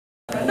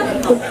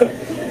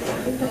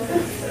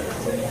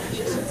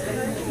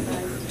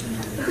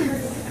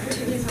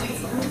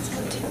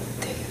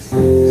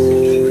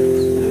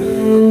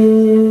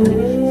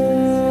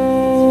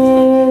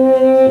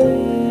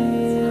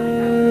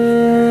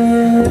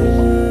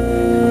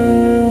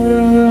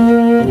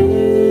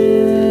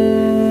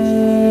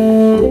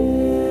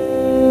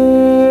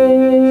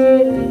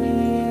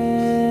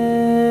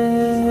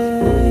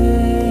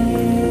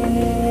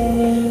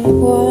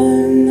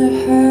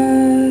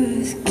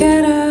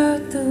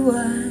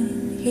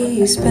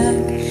He's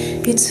back,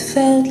 it's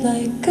felt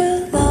like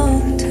a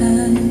long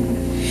time.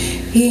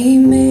 He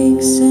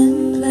makes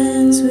and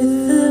plans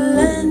with the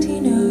land he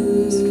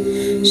knows.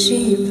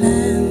 She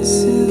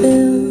plants and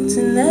builds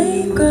and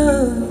they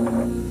grow.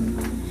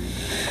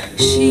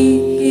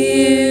 She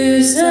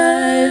hears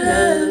I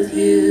love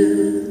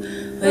you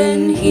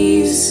when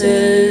he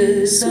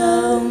says,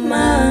 oh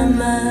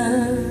mama,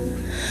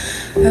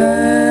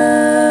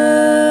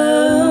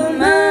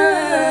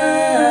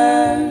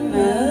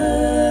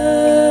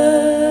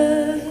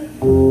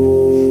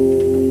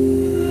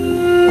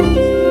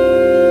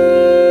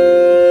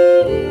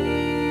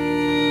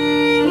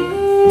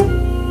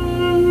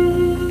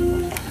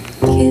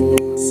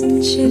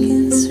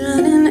 chickens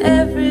running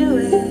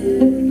everywhere,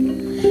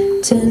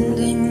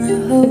 tending the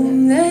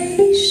home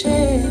they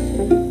share.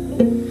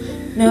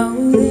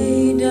 No,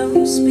 they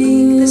don't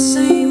speak the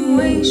same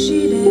way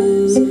she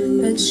does,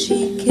 but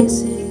she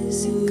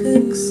kisses and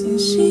cooks and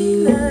she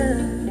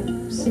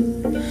loves.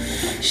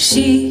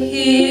 She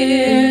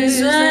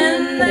hears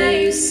when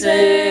they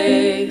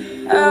say,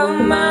 oh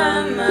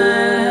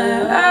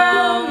mama,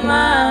 oh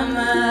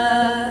mama,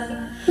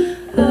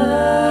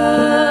 oh.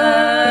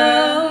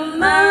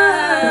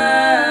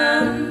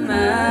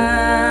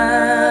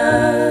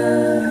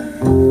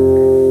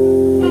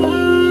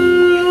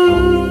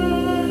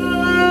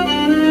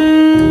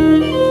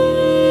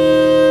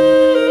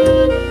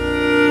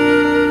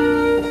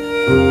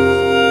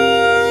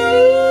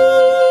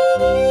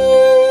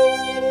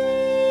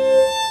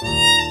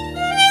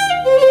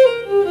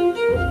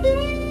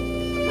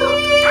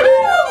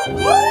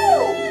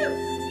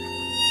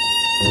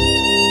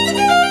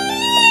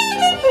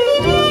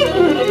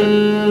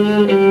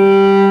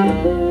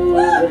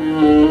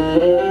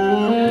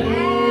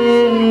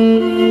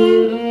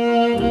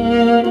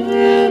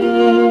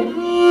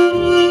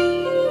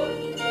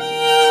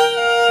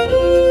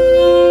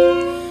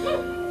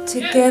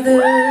 Together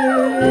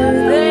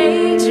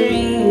they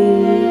dream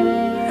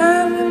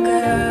of a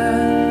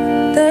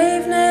girl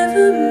they've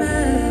never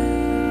met.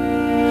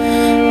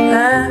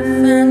 Laugh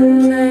and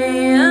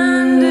play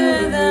under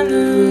the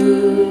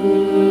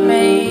moon.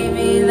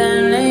 Maybe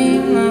their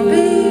name will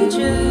be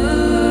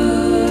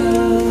June.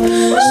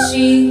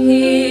 She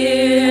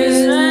hears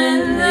when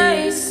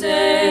they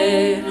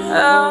say,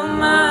 oh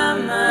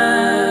mama,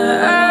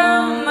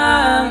 oh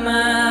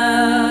mama,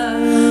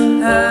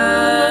 oh.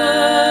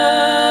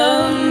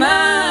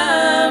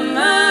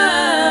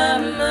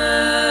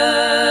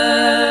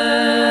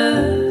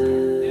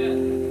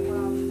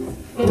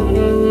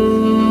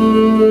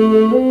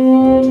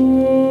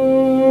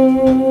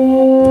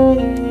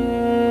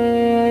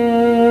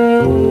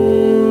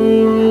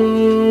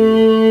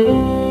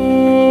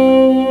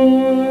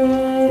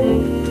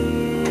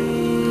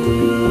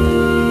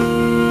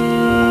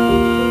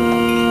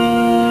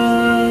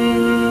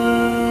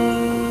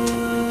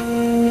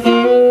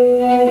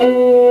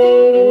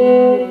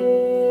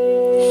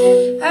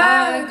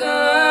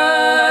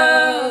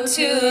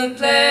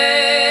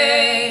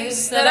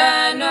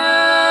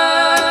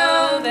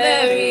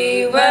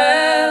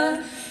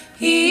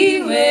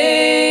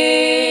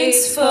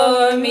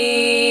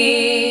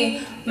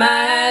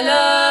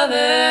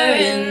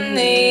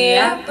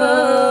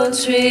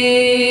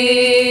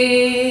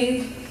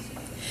 Tree.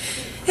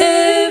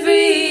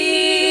 Every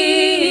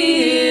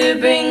year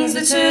brings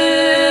the turning.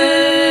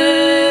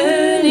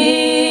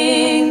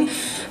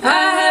 I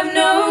have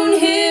known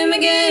him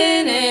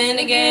again and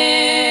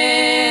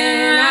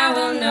again. I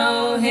will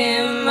know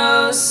him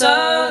oh so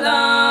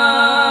long.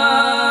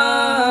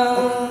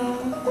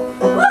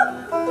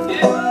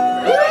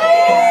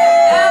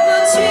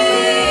 Apple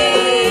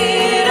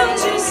tree,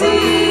 don't you see?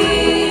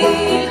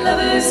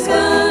 Lovers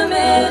come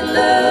and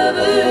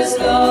lovers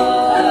go.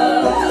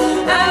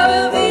 I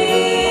will be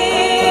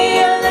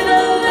a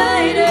little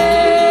lighter,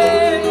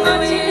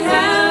 knowing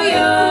how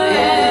you're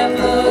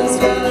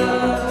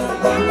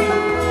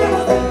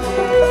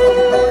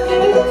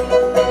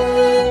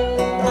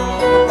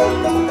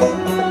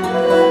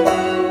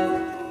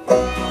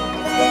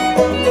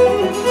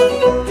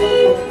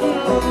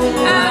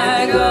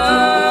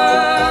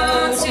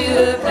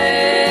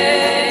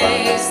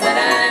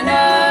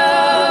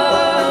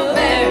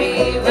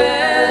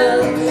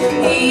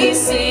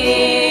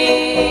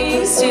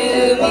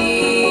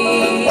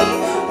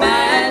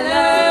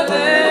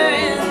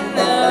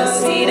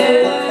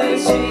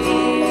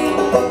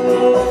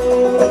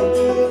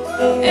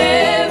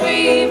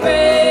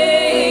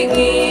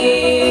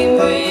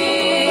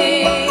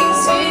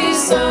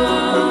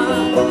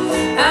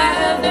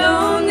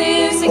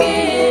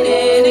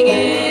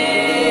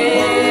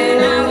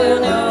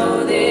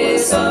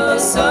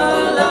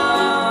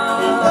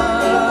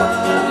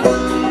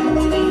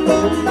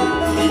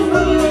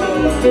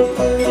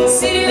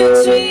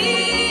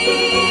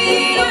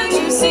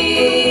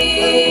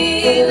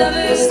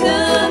the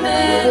sky.